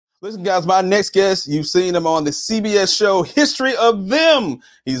Listen, guys, my next guest, you've seen him on the CBS show History of Them.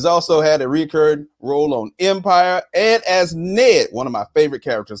 He's also had a recurring role on Empire and as Ned, one of my favorite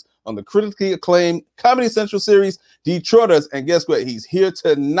characters on the critically acclaimed Comedy Central series, Detroiters. And guess what? He's here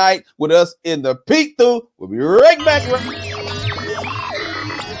tonight with us in the Peek Through. We'll be right back.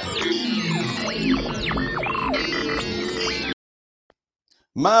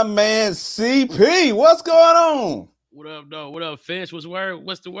 My man CP, what's going on? What up, dog? What up, Finch? What's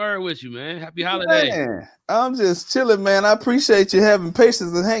the word with you, man? Happy holiday. Man, I'm just chilling, man. I appreciate you having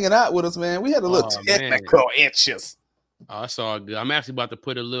patience and hanging out with us, man. We had a little technical issues. Oh, it's all good. I'm actually about to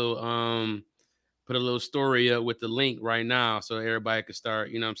put a little story up with the link right now so everybody can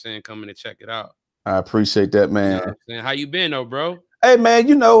start, coming to check it out. I appreciate that, man. How you been, though, bro? Hey,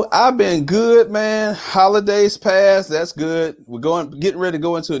 man, I've been good, man. Holidays passed. That's good. We're getting ready to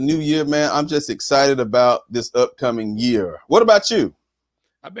go into a new year, man. I'm just excited about this upcoming year. What about you?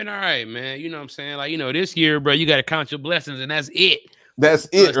 I've been all right, man. You know what I'm saying? Like, this year, bro, you got to count your blessings, and that's it. That's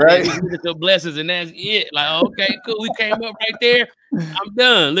it, right? You look at your blessings, and that's it. Like, okay, cool. We came up right there. I'm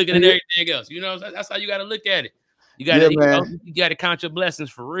done looking at everything else. That's how you got to look at it. You got to count your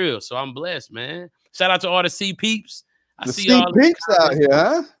blessings for real. So I'm blessed, man. Shout out to all the C peeps. I see y'all peeps out here,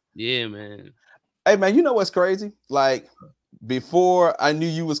 huh? Yeah, man. Hey, man, you know what's crazy? Like, before I knew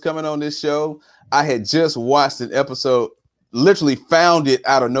you was coming on this show, I had just watched an episode, literally found it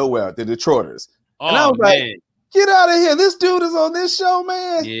out of nowhere, the Detroiters. And I was like, get out of here. This dude is on this show,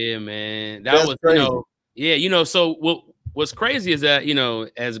 man. Yeah, man. That's was crazy. So what's crazy is that,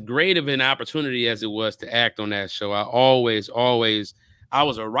 as great of an opportunity as it was to act on that show, I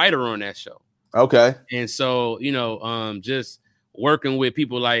was a writer on that show. Okay. And so, just working with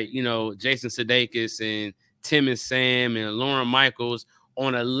people like, Jason Sudeikis and Tim and Sam and Lauren Michaels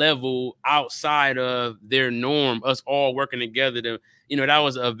on a level outside of their norm, us all working together that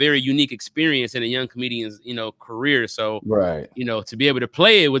was a very unique experience in a young comedian's, career. So, right. To be able to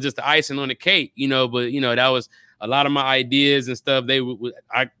play it was just the icing on the cake, but, that was a lot of my ideas and stuff.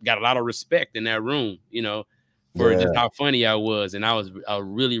 I got a lot of respect in that room, for just how funny I was. And I was a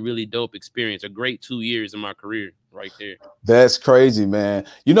really, really dope experience. A great 2 years in my career right there. That's crazy, man.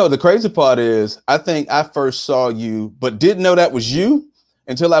 The crazy part is I think I first saw you, but didn't know that was you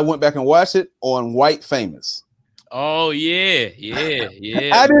until I went back and watched it on White Famous. Oh, yeah.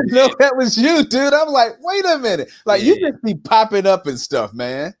 I didn't know that was you, dude. I'm like, wait a minute. Like, you just be popping up and stuff,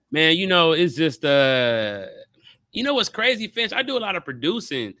 man. Man, it's just, what's crazy, Finch? I do a lot of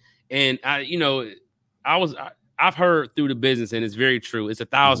producing. And, I've heard through the business, and it's very true. It's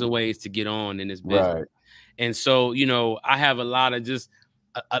 1,000 ways to get on in this business. Right. And so, I have a lot of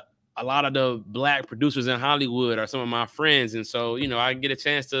a lot of the Black producers in Hollywood are some of my friends. And so, I get a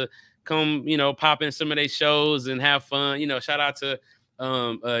chance to come, pop in some of their shows and have fun. Shout out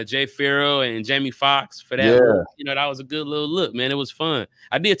to Jay Farrell and Jamie Foxx for that. Yeah. That was a good little look, man. It was fun.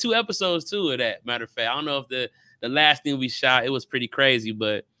 I did 2 episodes too of that, matter of fact. I don't know if the last thing we shot, it was pretty crazy,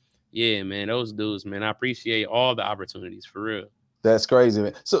 but yeah, man, those dudes, man, I appreciate all the opportunities for real. That's crazy,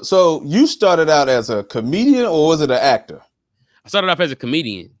 man. So you started out as a comedian, or was it an actor? I started off as a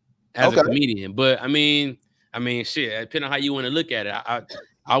comedian, but I mean, shit, depending on how you want to look at it,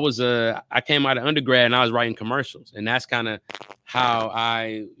 I came out of undergrad and I was writing commercials, and that's kind of how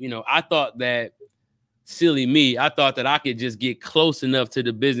I thought that, silly me, I thought that I could just get close enough to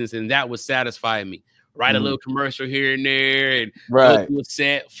the business and that would satisfy me. Write a little commercial here and there, and go to a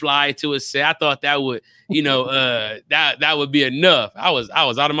set, fly to a set. I thought that would, that would be enough. I was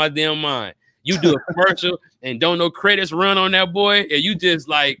out of my damn mind. You do a commercial and don't know credits run on that boy, and you just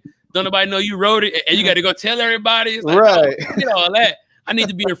like don't nobody know you wrote it, and you got to go tell everybody. It's like, right, all that. I need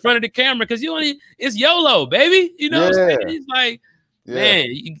to be in front of the camera because it's YOLO, baby. What I'm saying? It's like, man,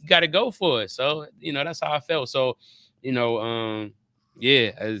 you got to go for it. So that's how I felt. So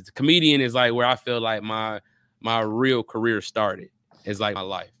as a comedian is like where I feel like my real career started. It's like my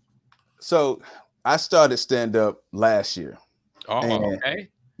life. So I started stand up last year. Oh, okay.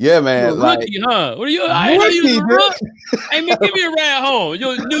 Yeah, man. You're a rookie, huh? What are you? I know you a rookie. Hey, man, give me a ride home.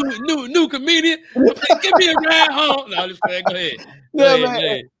 You're a new comedian. Give me a ride home. No, just go ahead.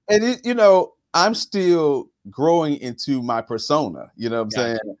 Man. And I'm still growing into my persona. You know what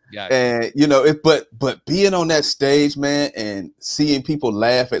I'm saying? And but being on that stage, man, and seeing people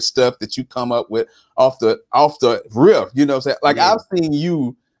laugh at stuff that you come up with off the rip. You know what I'm saying? Like I've seen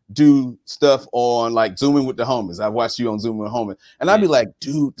you do stuff on like Zooming with the Homies. I watched you on Zooming with the Homies, and I'd be like,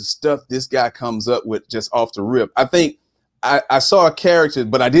 dude, the stuff this guy comes up with just off the rip. I think I saw a character,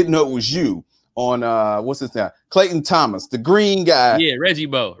 but I didn't know it was you on what's his name? Clayton Thomas, the green guy. Yeah, Reggie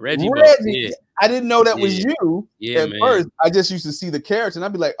Bo. Yeah. I didn't know that was you at man. first. I just used to see the character and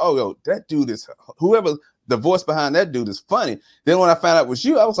I'd be like, oh, yo, that dude is whoever the voice behind that dude is funny. Then when I found out it was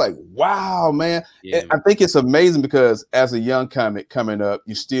you, I was like, wow, man. I think it's amazing because as a young comic coming up,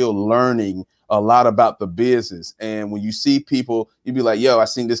 you're still learning a lot about the business. And when you see people, you'd be like, yo, I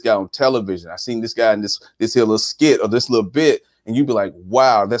seen this guy on television. I seen this guy in this here little skit or this little bit. And you'd be like,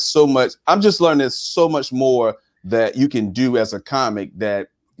 wow, that's so much. I'm just learning there's so much more that you can do as a comic that,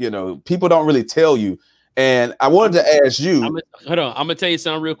 you know, people don't really tell you. And I wanted to ask you. Hold on. I'm going to tell you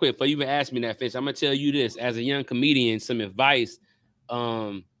something real quick before you even ask me that, Fish. I'm going to tell you this. As a young comedian, some advice.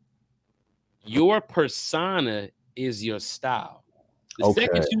 Your persona is your style. The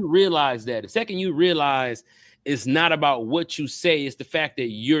second you realize that, the second you realize it's not about what you say, it's the fact that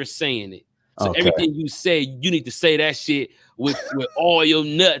you're saying it. So everything you say, you need to say that shit with all your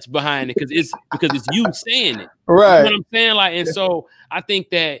nuts behind it because it's you saying it. Right. You know what I'm saying? Like, and so I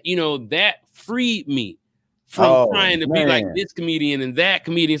think that, you know, that freed me from trying to be like this comedian and that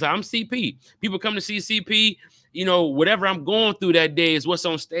comedian. So I'm CP. People come to see CP, you know, whatever I'm going through that day is what's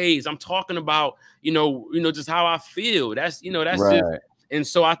on stage. I'm talking about, you know, just how I feel. That's, you know, that's just, and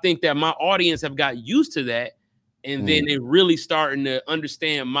so I think that my audience have got used to that. And then they're really starting to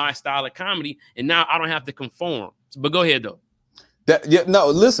understand my style of comedy. And now I don't have to conform. But go ahead, though.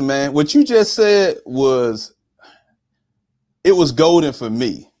 Listen, man, what you just said was golden for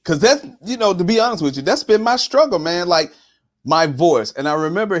me. Because that's, you know, to be honest with you, that's been my struggle, man. Like my voice. And I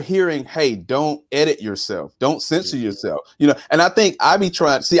remember hearing, hey, don't edit yourself. Don't censor yourself. You know, and I think I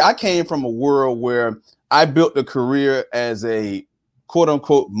came from a world where I built a career as a quote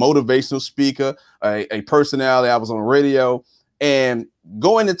unquote motivational speaker, a personality. I was on radio, and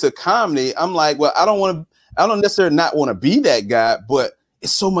going into comedy, I'm like, well, I don't necessarily not want to be that guy, but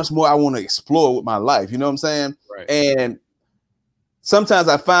it's so much more I want to explore with my life. You know what I'm saying? Right. And sometimes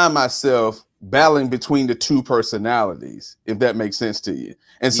I find myself battling between the two personalities, if that makes sense to you.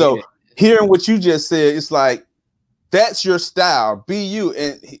 And so hearing what you just said, it's like, that's your style, be you.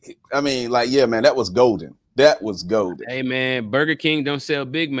 And I mean, like, yeah, man, that was golden. That was golden. Hey, man, Burger King don't sell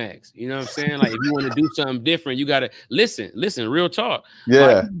Big Macs. You know what I'm saying? Like, if you want to do something different, you got to listen, real talk. Yeah.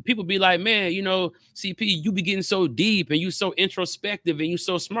 Like, people be like, man, you know, CP, you be getting so deep and you so introspective and you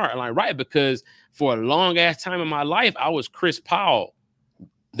so smart. I'm like, right, because for a long ass time in my life, I was Chris Powell,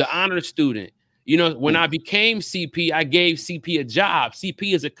 the honor student. You know, when I became CP, I gave CP a job.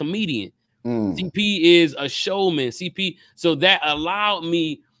 CP is a comedian. CP is a showman. CP. So that allowed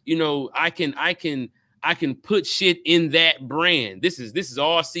me, you know, I can put shit in that brand. This is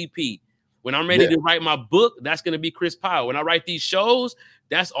all CP. When I'm ready to write my book, that's gonna be Chris Powell. When I write these shows,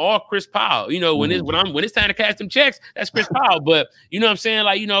 that's all Chris Powell. You know, when it's time to cash them checks, that's Chris Powell. But you know what I'm saying?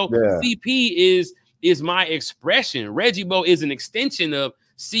 Like, you know, CP is my expression. Reggie Bo is an extension of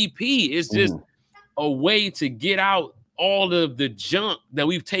CP. It's just a way to get out all of the junk that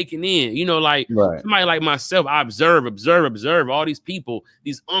we've taken in, you know, like somebody like myself, I observe all these people,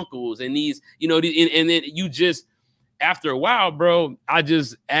 these uncles and these, you know, and then you just, after a while, bro, I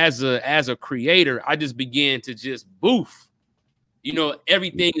just, as a creator, I just began to just boof, you know,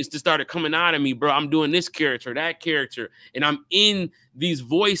 everything is just started coming out of me, bro. I'm doing this character, that character, and I'm in these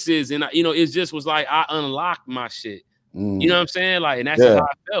voices. And, you know, it just was like, I unlocked my shit, you know what I'm saying? Like, and that's how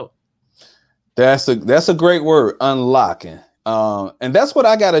I felt. That's a great word, unlocking. And that's what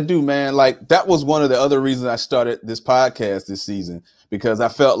I got to do, man. Like, that was one of the other reasons I started this podcast this season, because I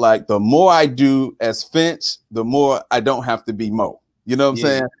felt like the more I do as Finch, the more I don't have to be Mo. You know what I'm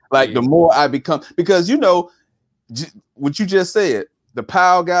saying? Like, the more I become, because, you know, what you just said, the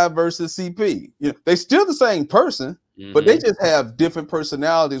Powell guy versus CP, you know, they still the same person, but they just have different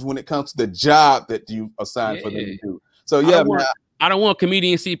personalities when it comes to the job that you assigned for them to do. So, I don't want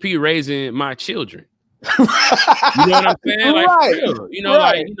comedian CP raising my children. You know what I'm saying? Like, you know,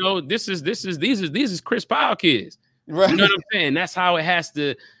 like, you know, these is Chris Powell kids. Right. You know what I'm saying? That's how it has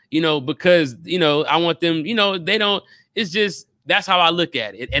to, you know, because, you know, I want them, you know, they don't, it's just, that's how I look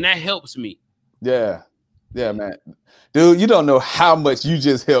at it. And that helps me. Yeah. Yeah, man. Dude, you don't know how much you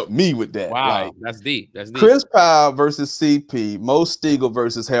just helped me with that. Wow, like, that's deep. That's deep. Chris Powell versus CP, Mo Steagall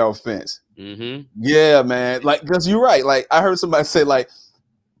versus Harold Finch. Yeah, man. Like, because you're right. Like, I heard somebody say, like,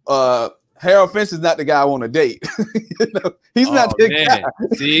 Harold Finch is not the guy I want to date. You know, he's not the guy.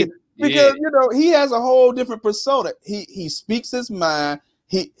 See? Because you know, he has a whole different persona. He speaks his mind.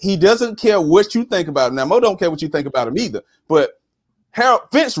 He doesn't care what you think about him. Now, Mo don't care what you think about him either. But Harold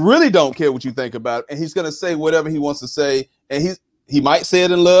Finch really don't care what you think about it, and he's gonna say whatever he wants to say, and he might say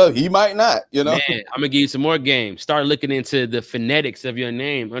it in love, he might not, you know. Man, I'm gonna give you some more game. Start looking into the phonetics of your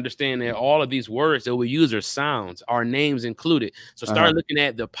name. Understand that all of these words that we use are sounds, our names included. So start looking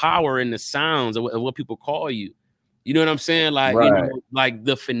at the power and the sounds of what people call you. You know what I'm saying? Like, you know, like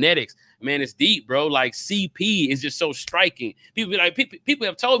the phonetics. Man, it's deep, bro. Like CP is just so striking. People be like, people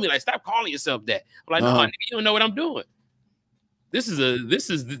have told me, like, stop calling yourself that. I'm like, no, nigga, you don't know what I'm doing. This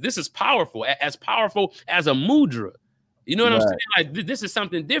is powerful, as powerful as a mudra. You know what I'm saying? Like, this is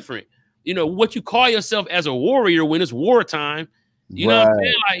something different. You know, what you call yourself as a warrior when it's wartime. You know what I'm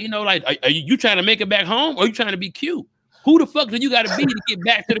saying? Like, you know, like, are you trying to make it back home, or are you trying to be cute? Who the fuck do you got to be to get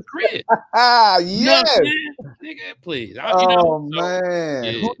back to the crib? Yes. Nigga, please. Man.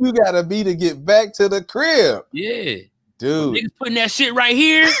 Yeah. Who you got to be to get back to the crib? Yeah. Dude. Niggas putting that shit right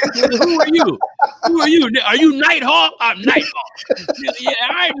here. Who are you? Who are you? Are you Nighthawk? I'm Nighthawk. Yeah,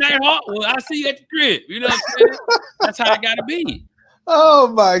 all right, Nighthawk. Well, I'll see you at the crib. You know what I'm saying? That's how it got to be. Oh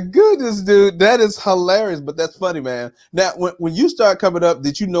my goodness, dude. That is hilarious, but that's funny, man. Now, when you start coming up,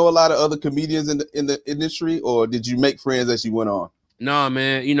 did you know a lot of other comedians in the industry, or did you make friends as you went on? No,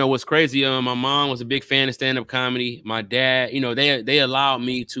 man. You know what's crazy? My mom was a big fan of stand-up comedy. My dad, you know, they allowed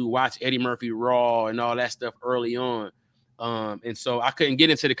me to watch Eddie Murphy Raw and all that stuff early on. And so I couldn't get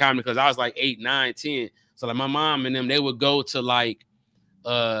into the comedy because I was like 8, 9, 10. So like my mom and them, they would go to like,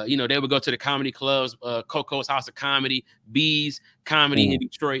 you know, they would go to the comedy clubs, Coco's House of Comedy, B's Comedy in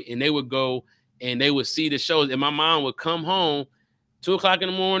Detroit, and they would go and they would see the shows. And my mom would come home 2 o'clock in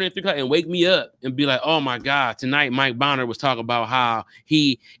the morning, 3 o'clock, and wake me up and be like, oh my God, tonight Mike Bonner was talking about how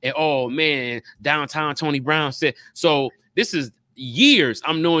oh man, downtown Tony Brown said. So this is years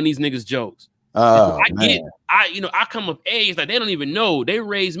I'm knowing these niggas jokes. So I come of age, like they don't even know. They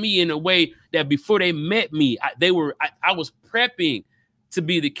raised me in a way that before they met me, I was prepping to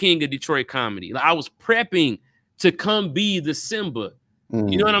be the king of Detroit comedy. Like I was prepping to come be the Simba.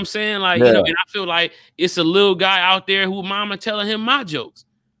 You know what I'm saying? Like, you know, and I feel like it's a little guy out there who mama telling him my jokes.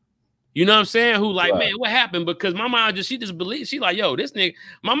 You know what I'm saying? Who like, man, what happened? Because my mom she just believes, she like, yo, this nigga,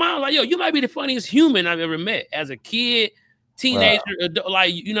 my mom like, yo, you might be the funniest human I've ever met as a kid, teenager, adult,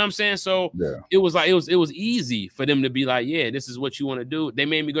 like, you know what I'm saying? So it was like, it was easy for them to be like, yeah, this is what you want to do. They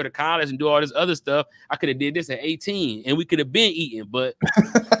made me go to college and do all this other stuff. I could have did this at 18 and we could have been eating, but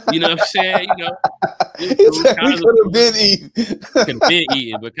you know what I'm saying? You know, we could have been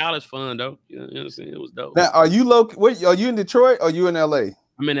eating, but college fun though. You know what I'm saying? It was dope. Now, are you are you in Detroit or are you in LA?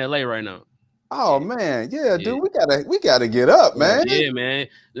 I'm in LA right now. Oh man, dude, we gotta get up, man. Yeah, man.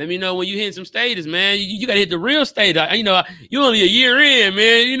 Let me know when you hit some stages, man. You gotta hit the real stage. You know, you only a year in,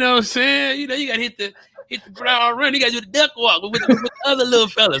 man. You know what I'm saying? You know, you gotta hit the ground run. You gotta do the duck walk with the other little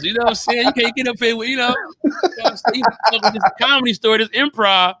fellas. You know what I'm saying? You can't get up here with, you know this comedy story, this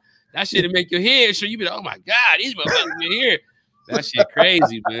improv. That shit to make your head sure you be like, oh my God, these motherfuckers in here. That shit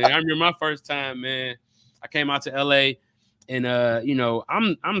crazy, man. I remember my first time, man. I came out to LA. And you know,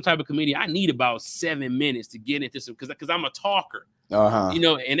 I'm the type of comedian. I need about 7 minutes to get into some because I'm a talker. You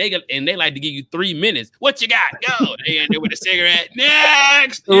know, and they like to give you 3 minutes. What you got? Go. They in there with a cigarette.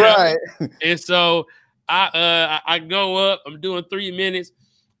 Next. Right. And so I go up. I'm doing 3 minutes.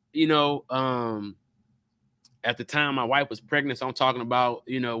 You know, at the time my wife was pregnant, so I'm talking about,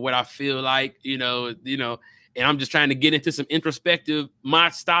 you know, what I feel like, you know, and I'm just trying to get into some introspective, my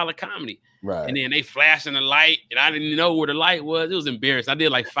style of comedy. Right. And then they flashing the light, and I didn't know where the light was. It was embarrassing. I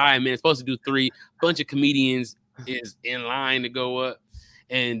did like 5 minutes, supposed to do 3. Bunch of comedians is in line to go up.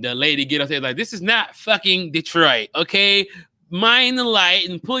 And the lady get up there like, this is not fucking Detroit, okay? Mind the light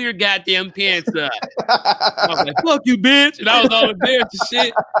and pull your goddamn pants up. I was like, fuck you, bitch. And I was all embarrassed and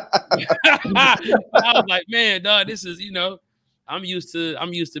shit. I was like, man, dog, this is, you know, I'm used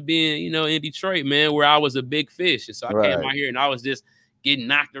to being, you know, in Detroit, man, where I was a big fish. And so I came out here and I was just getting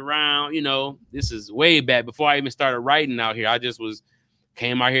knocked around, you know. This is way back before I even started writing out here. I just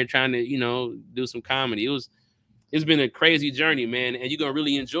came out here trying to, you know, do some comedy. It's been a crazy journey, man, and you're gonna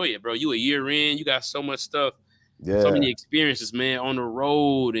really enjoy it, bro. You a year in, you got so much stuff, so many experiences, man, on the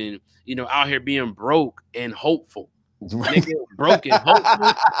road, and you know, out here being broke and hopeful. Nigga, broke and hopeful.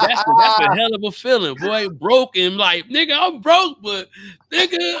 That's a hell of a feeling, boy. Broke and like, nigga, I'm broke, but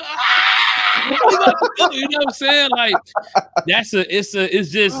nigga, you know what I'm saying? Like,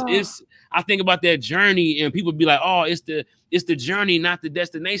 I think about that journey, and people be like, oh, it's the journey, not the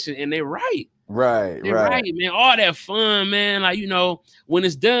destination, and they're right. Right, man. All that fun, man. Like, you know, when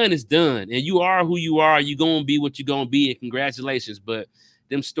it's done, and you are who you are. You gonna be what you gonna be, and congratulations. But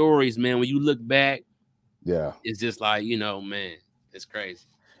them stories, man, when you look back, it's just like, you know, man, it's crazy.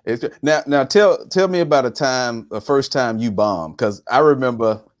 Now tell me about a first time you bombed, because I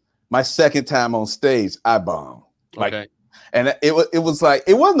remember my second time on stage, I bombed. Like And it was like,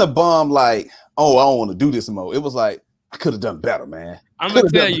 it wasn't a bum like, oh, I don't want to do this more. It was like, I could have done better, man. I'm gonna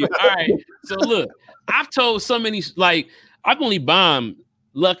tell you. All right. So look, I've told so many, like, I've only bombed,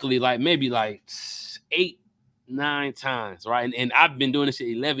 luckily, like maybe like 8, 9 times, right? And I've been doing this for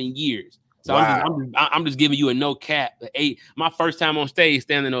 11 years. So wow. I'm just giving you a no cap. 8. My first time on stage,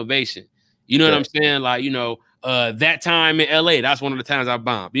 standing ovation. You know what I'm saying? Like, that time in LA, that's one of the times I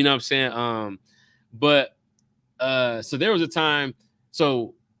bombed. You know what I'm saying? But so there was a time.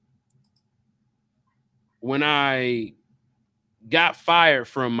 So when I got fired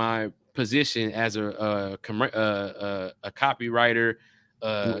from my position as a copywriter,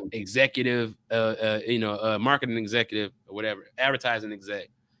 executive, marketing executive or whatever, advertising exec.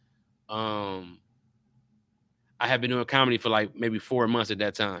 I had been doing comedy for like maybe 4 months at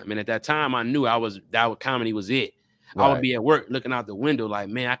that time. And at that time I knew comedy was it. Right. I would be at work looking out the window like,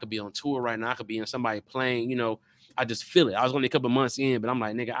 man, I could be on tour right now. I could be in somebody playing, I just feel it. I was only a couple months in, but I'm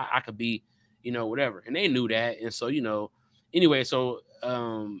like, nigga, I could be, whatever. And they knew that. And so, anyway, so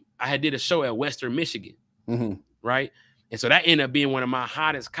I had did a show at Western Michigan, right? And so that ended up being one of my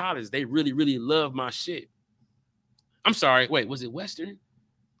hottest colleges. They really, really loved my shit. I'm sorry. Wait, was it Western?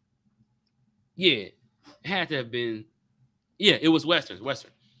 Yeah, it had to have been. Yeah, it was Western.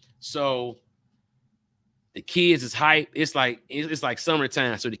 So the kids is hype. It's like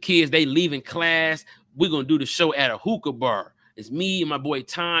summertime. So the kids, they leaving class. We're gonna do the show at a hookah bar. It's me and my boy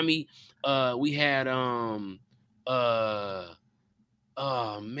Tommy. We had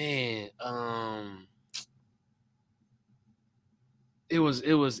it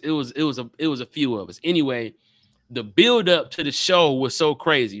was a few of us. Anyway, the build up to the show was so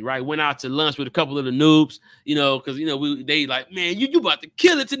crazy, right? Went out to lunch with a couple of the noobs, because they like, man, you about to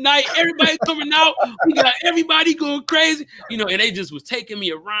kill it tonight. Everybody coming out, we got everybody going crazy, and they just was taking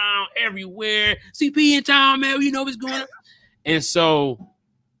me around everywhere. CP in town, man, what's going on. And so,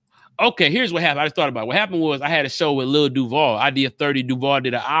 okay, here's what happened. I just thought about it. What happened was I had a show with Lil Duval. I did 30, Duval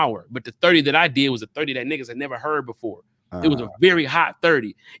did an hour, but the 30 that I did was a 30 that niggas had never heard before. It was a very hot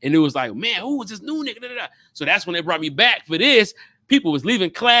 30. And it was like, man, who was this new nigga? Da, da, da. So that's when they brought me back for this. People was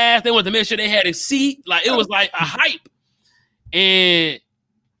leaving class. They wanted to make sure they had a seat. Like, it was like a hype. And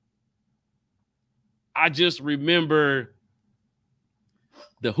I just remember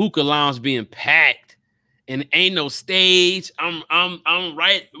the hookah lounge being packed and ain't no stage. I'm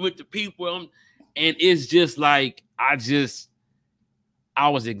right with the people. And it's just like, I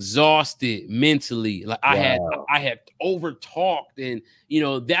was exhausted mentally. Like I had over talked, and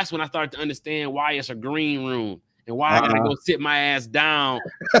that's when I started to understand why it's a green room and why I gotta go sit my ass down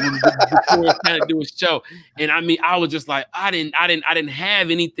before kind of do a show. And I mean, I was just like, I didn't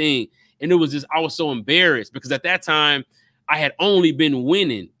have anything, and it was just I was so embarrassed because at that time I had only been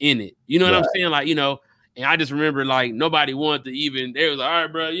winning in it. You know what I'm saying? Like and I just remember like nobody wanted to even. They was like, all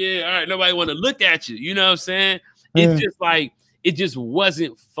right, bro, yeah, all right. Nobody wanted to look at you. You know what I'm saying? It's just like. It just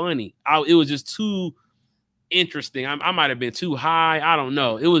wasn't funny. It was just too interesting. I might have been too high. I don't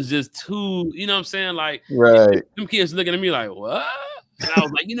know. It was just too, you know what I'm saying? Like, right. Them kids looking at me like, what? And I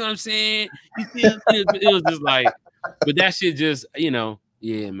was like, you know what I'm saying? It was just like, but that shit just,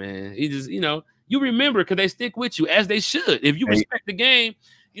 yeah, man. It just, you remember because they stick with you as they should. If you respect the game,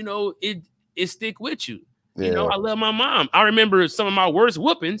 it stick with you. Yeah. I love my mom. I remember some of my worst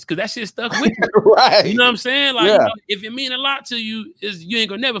whoopings because that shit stuck with me. Right. You know what I'm saying? Like, if it mean a lot to you, you ain't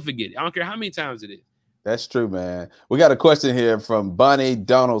gonna never forget it. I don't care how many times it is. That's true, man. We got a question here from Bonnie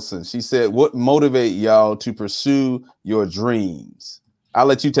Donaldson. She said, what motivate y'all to pursue your dreams? I'll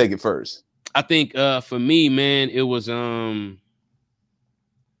let you take it first. I think for me, man, it was a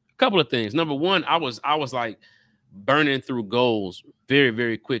couple of things. Number one, I was like burning through goals very,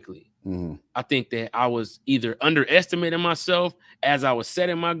 very quickly. Mm-hmm. I think that I was either underestimating myself as I was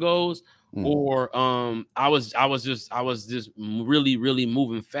setting my goals, or I was just really, really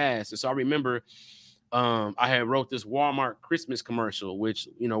moving fast. And so I remember I had wrote this Walmart Christmas commercial, which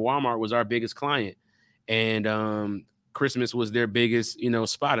Walmart was our biggest client, and Christmas was their biggest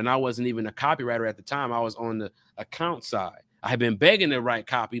spot. And I wasn't even a copywriter at the time. I was on the account side. I had been begging to write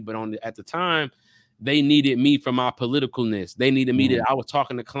copy, but at the time. They needed me for my politicalness. They needed me I was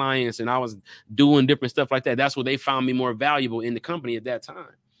talking to clients and I was doing different stuff like that. That's what they found me more valuable in the company at that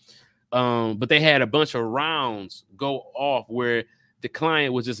time. But they had a bunch of rounds go off where the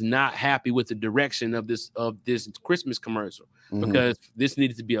client was just not happy with the direction of this Christmas commercial because this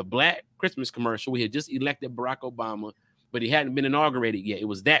needed to be a Black Christmas commercial. We had just elected Barack Obama, but he hadn't been inaugurated yet. It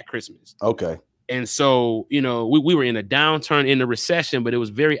was that Christmas. Okay. And so, we were in a downturn in the recession, but it was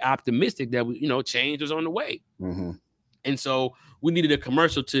very optimistic that, change was on the way. Mm-hmm. And so we needed a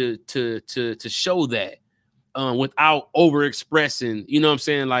commercial to show that. without over expressing, you know what I'm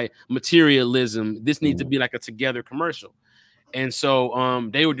saying? Like materialism. This needs to be like a together commercial. And so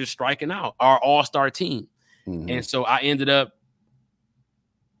they were just striking out our all-star team. And so I ended up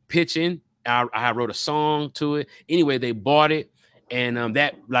pitching. I wrote a song to it. Anyway, they bought it. And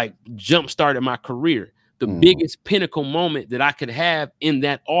that like jump started my career. The biggest pinnacle moment that I could have in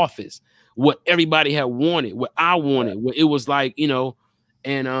that office, what everybody had wanted, what I wanted, what it was like, you know,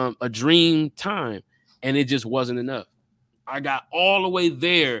 and a dream time. And it just wasn't enough. I got all the way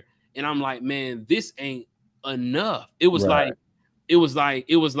there and I'm like, man, this ain't enough. It was like, you know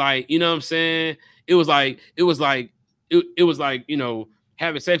what I'm saying? It was like, you know,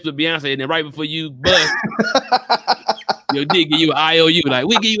 having sex with Beyonce and then right before you bust, yo, did give you an IOU. Like,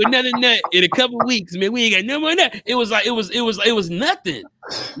 we give you another nut in a couple weeks, man. We ain't got no more nut. It was like, it was nothing.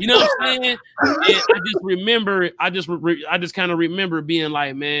 You know what I'm saying? And I just remember, I just kind of remember being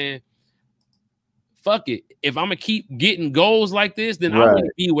like, man, fuck it. If I'm gonna keep getting goals like this, then I want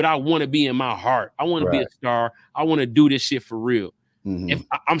to be what I want to be in my heart. I want to be a star. I want to do this shit for real. If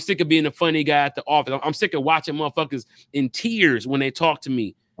I'm sick of being a funny guy at the office, I'm sick of watching motherfuckers in tears when they talk to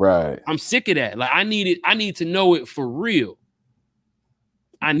me. Right. I'm sick of that. Like I need to know it for real.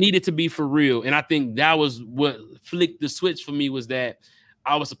 I need it to be for real. And I think that was what flicked the switch for me, was that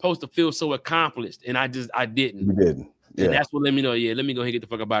I was supposed to feel so accomplished and I didn't. You didn't. Yeah. And that's what let me know. Yeah, let me go ahead and get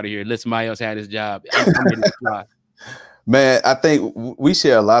the fuck up out of here. Let somebody else have this job. Man, I think we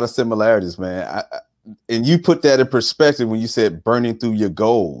share a lot of similarities, man. And you put that in perspective when you said burning through your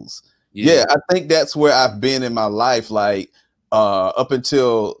goals. Yeah, I think that's where I've been in my life, like up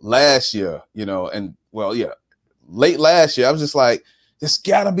until last year, you know, and well, yeah, late last year, I was just like, there's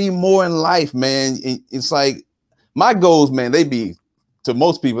gotta be more in life, man. It's like my goals, man, they be to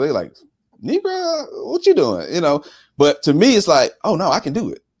most people, they like, Negro, what you doing? You know, but to me, it's like, oh no, I can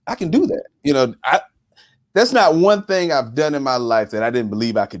do it. I can do that. You know, that's not one thing I've done in my life that I didn't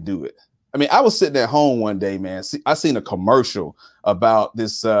believe I could do it. I mean, I was sitting at home one day, man. I seen a commercial about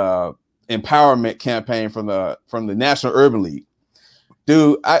this empowerment campaign from the National Urban League.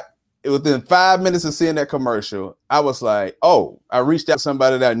 Dude, within 5 minutes of seeing that commercial, I was like, oh, I reached out to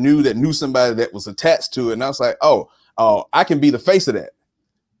somebody that I knew somebody that was attached to it. And I was like, oh, I can be the face of that.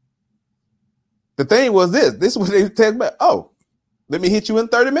 The thing was this is what they tell me. Oh, let me hit you in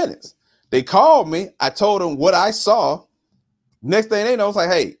 30 minutes. They called me. I told them what I saw. Next thing they know, it's like,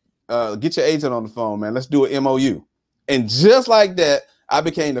 hey, get your agent on the phone, man. Let's do an MOU. And just like that, I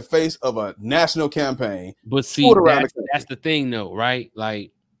became the face of a national campaign. But see, that's the thing though, right?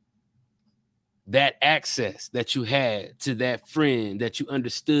 Like that access that you had to that friend that you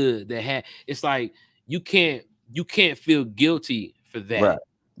understood that had, it's like you can't feel guilty for that.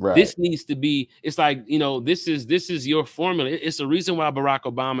 Right. This needs to be, it's like, you know, this is your formula. It's the reason why Barack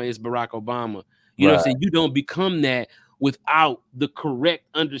Obama is Barack Obama. You know what I'm saying? You don't become that without the correct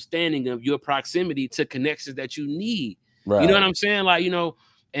understanding of your proximity to connections that you need. Right. You know what I'm saying? Like, you know,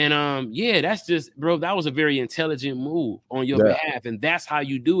 and yeah, that's just, bro, that was a very intelligent move on your behalf. And that's how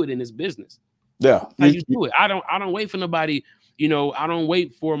you do it in this business. Yeah. How you do it. I don't wait for nobody. You know, I don't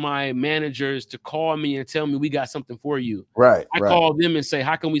wait for my managers to call me and tell me we got something for you. Right. I call them and say,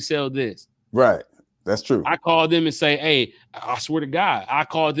 how can we sell this? Right. That's true. I call them and say, hey, I swear to God, I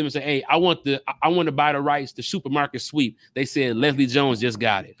called them and say, hey, I want to buy the rights to Supermarket Sweep. They said Leslie Jones just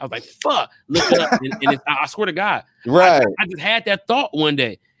got it. I was like, fuck, look it up. And I swear to God. Right. I just had that thought one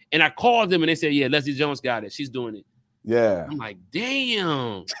day. And I called them and they said, yeah, Leslie Jones got it. She's doing it. Yeah. I'm like,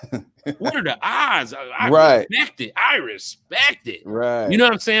 damn. What are the odds? I respect it. Right. You know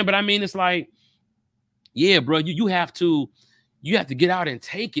what I'm saying? But I mean, it's like, yeah, bro, you have to get out and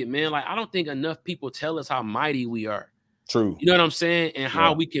take it, man. Like, I don't think enough people tell us how mighty we are. True. You know what I'm saying? And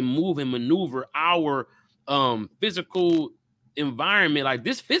how we can move and maneuver our physical environment. Like,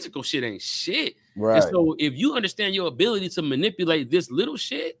 this physical shit ain't shit. Right. And so if you understand your ability to manipulate this little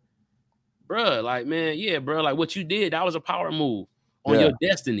shit, bro, like, man, yeah, bro, like what you did, that was a power move on your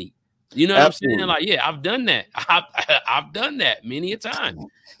destiny. You know what I'm saying? Like, yeah, I've done that. I've done that many a time.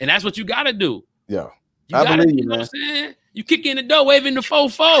 And that's what you got to do. Yeah. You know what I'm saying? You kick in the door waving the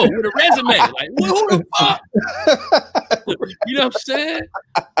 4-4 with a resume. Like, who the fuck? You know what I'm saying?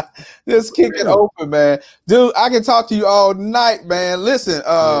 Just kick it open, man. Dude, I can talk to you all night, man. Listen,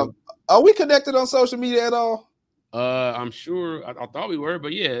 are we connected on social media at all? I'm sure. I thought we were,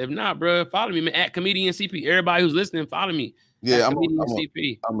 but yeah, if not, bro, follow me, man, at Comedian CP. Everybody who's listening, follow me. Yeah, I'm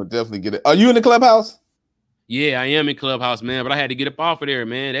gonna definitely get it. Are you in the Clubhouse? Yeah, I am in Clubhouse, man, but I had to get up off of there,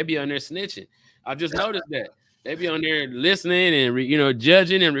 man. They be on there snitching. I just noticed that. They be on there listening and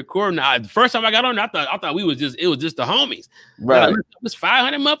judging and recording. The first time I got on there, I thought it was just the homies. Right. There's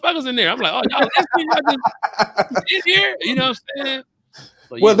 500 motherfuckers in there. I'm like, oh, y'all listening? Y'all just in here? You know what I'm saying?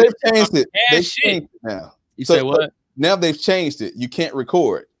 So, well, they've changed it. They've changed it now. You say what? Now they've changed it. You can't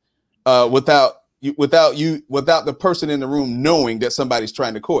record without the person in the room knowing that somebody's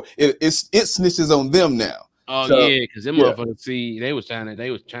trying to record. It snitches on them now. Oh yeah, because them motherfuckers they was trying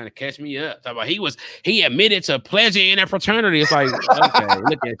to catch me up. Talk about he admitted to pleasure in that fraternity. It's like, okay,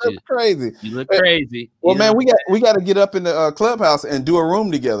 look at you. Crazy. You look crazy. Well, man, we got to get up in the clubhouse and do a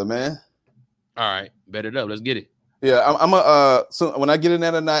room together, man. All right, bet it up. Let's get it. Yeah, I'm so when I get in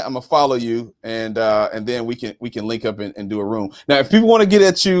there tonight, I'm gonna follow you, and then we can link up and do a room. Now, if people want to get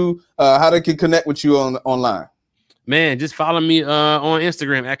at you, how they can connect with you online. Man, just follow me on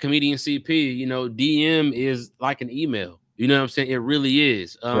Instagram at Comedian CP. DM is like an email. You know what I'm saying? It really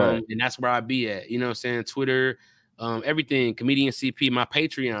is. Right. And that's where I be at. You know what I'm saying? Twitter, everything. Comedian CP. My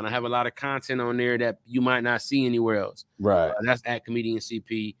Patreon. I have a lot of content on there that you might not see anywhere else. Right. That's at Comedian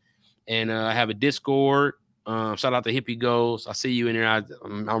CP. And I have a Discord. Shout out to Hippie Goals. I see you in there.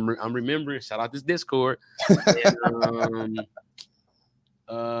 I'm remembering. Shout out this Discord. And,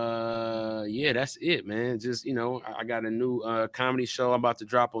 yeah, that's it, man. Just I got a new comedy show I'm about to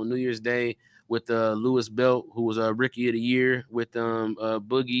drop on New Year's Day with Lewis Belt, who was a Rookie of the Year with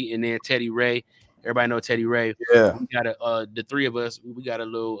Boogie, and then Teddy Ray. Everybody know Teddy Ray. Yeah, we got the three of us. We got a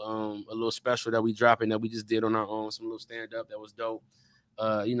little special that we dropping that we just did on our own. Some little stand up that was dope.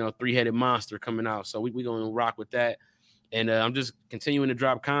 Three-headed monster coming out. So we gonna rock with that. And I'm just continuing to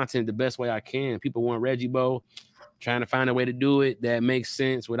drop content the best way I can. People want Reggie Bo. Trying to find a way to do it that makes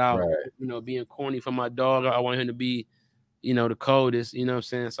sense without, being corny for my dog. I want him to be, the coldest, you know what I'm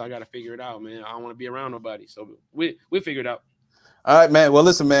saying? So I got to figure it out, man. I don't want to be around nobody. So we figure it out. All right, man. Well,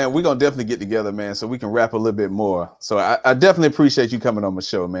 listen, man, we're going to definitely get together, man, so we can rap a little bit more. So I definitely appreciate you coming on my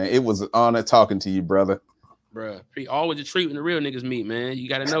show, man. It was an honor talking to you, brother. Bruh, always a treat when the real niggas meet, man. You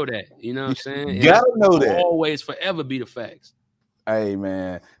got to know that. You know what I'm saying? You got to know that. Always, forever be the facts. Hey,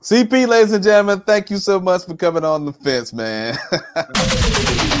 man. CP, ladies and gentlemen, thank you so much for coming on the fence, man.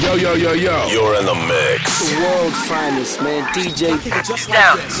 Yo. You're in the mix. The world's finest, man. DJ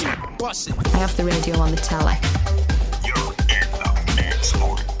Stouts. I have the radio on the telly. You're in the mix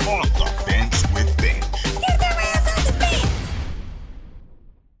on